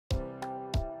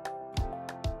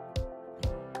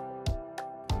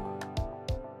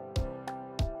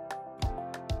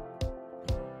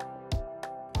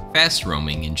Fast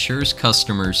roaming ensures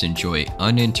customers enjoy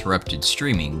uninterrupted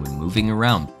streaming when moving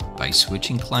around by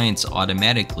switching clients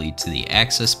automatically to the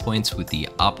access points with the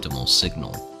optimal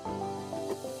signal.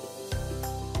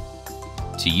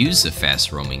 To use the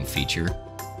fast roaming feature,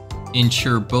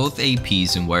 ensure both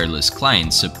APs and wireless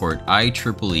clients support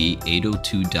IEEE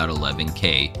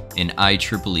 802.11k and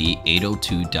IEEE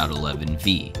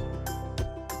 802.11v.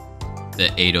 The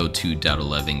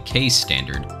 802.11k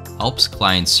standard helps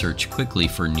clients search quickly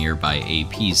for nearby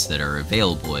APs that are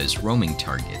available as roaming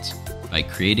targets by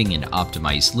creating an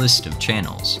optimized list of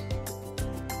channels.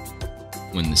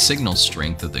 When the signal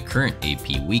strength of the current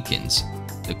AP weakens,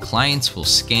 the clients will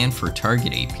scan for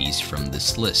target APs from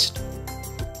this list.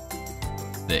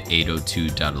 The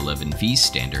 802.11v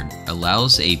standard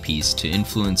allows APs to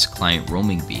influence client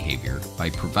roaming behavior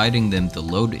by providing them the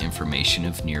load information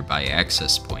of nearby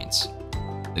access points.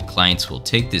 The clients will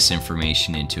take this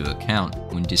information into account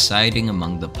when deciding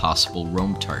among the possible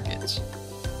roam targets.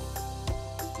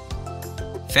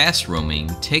 Fast roaming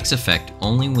takes effect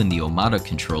only when the Omada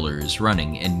controller is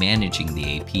running and managing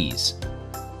the APs.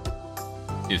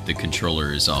 If the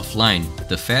controller is offline,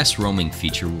 the fast roaming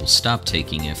feature will stop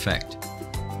taking effect.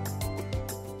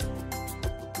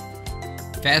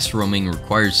 Fast roaming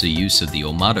requires the use of the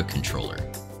Omada controller.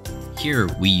 Here,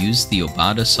 we use the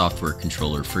Omada software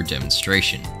controller for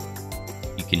demonstration.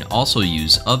 You can also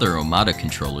use other Omada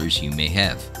controllers you may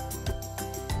have.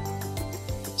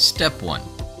 Step 1.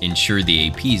 Ensure the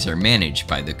APs are managed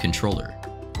by the controller.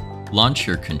 Launch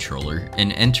your controller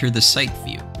and enter the site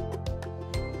view.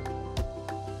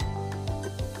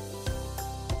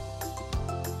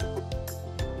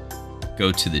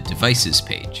 Go to the Devices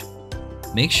page.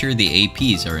 Make sure the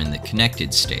APs are in the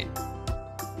connected state.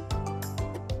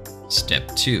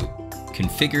 Step 2.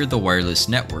 Configure the wireless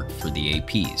network for the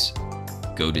APs.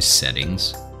 Go to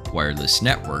Settings, Wireless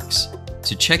Networks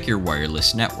to check your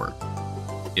wireless network.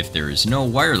 If there is no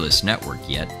wireless network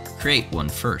yet, create one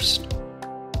first.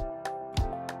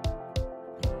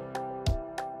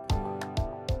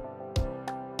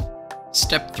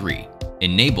 Step 3.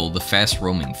 Enable the fast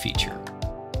roaming feature.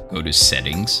 Go to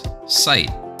Settings,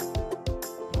 Site.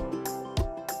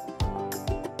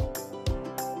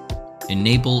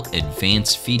 Enable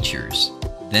Advanced Features,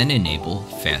 then enable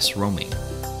Fast Roaming.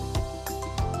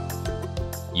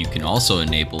 You can also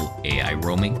enable AI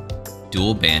roaming,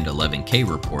 dual band 11K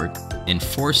report, and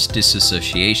force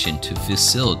disassociation to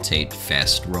facilitate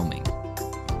fast roaming.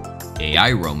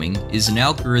 AI roaming is an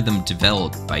algorithm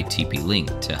developed by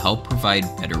TP-Link to help provide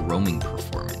better roaming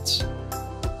performance.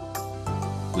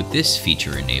 With this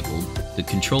feature enabled, the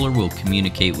controller will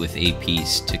communicate with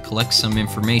APs to collect some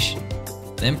information,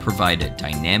 then provide a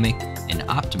dynamic and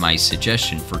optimized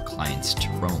suggestion for clients to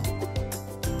roam.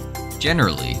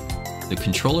 Generally, the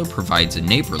controller provides a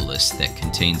neighbor list that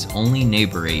contains only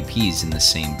neighbor APs in the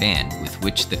same band with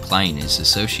which the client is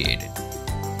associated.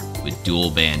 With dual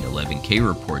band 11K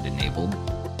report enabled,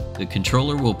 the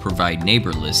controller will provide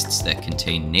neighbor lists that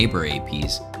contain neighbor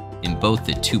APs in both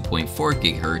the 2.4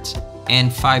 GHz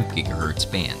and 5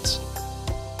 GHz bands.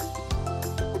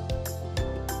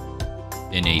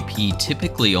 An AP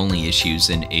typically only issues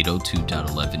an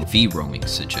 802.11v roaming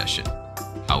suggestion.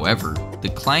 However, the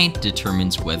client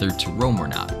determines whether to roam or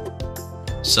not.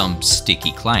 Some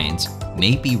sticky clients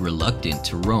may be reluctant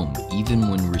to roam even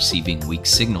when receiving weak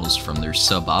signals from their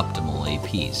suboptimal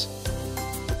APs.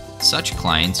 Such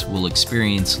clients will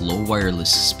experience low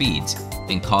wireless speeds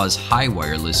and cause high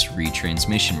wireless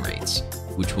retransmission rates,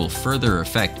 which will further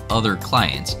affect other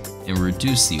clients and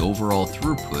reduce the overall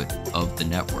throughput of the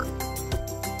network.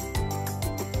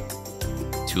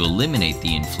 To eliminate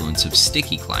the influence of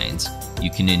sticky clients,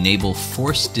 you can enable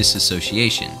forced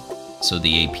disassociation, so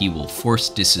the AP will force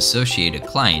disassociate a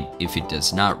client if it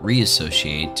does not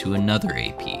reassociate to another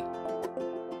AP.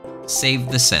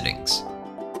 Save the settings.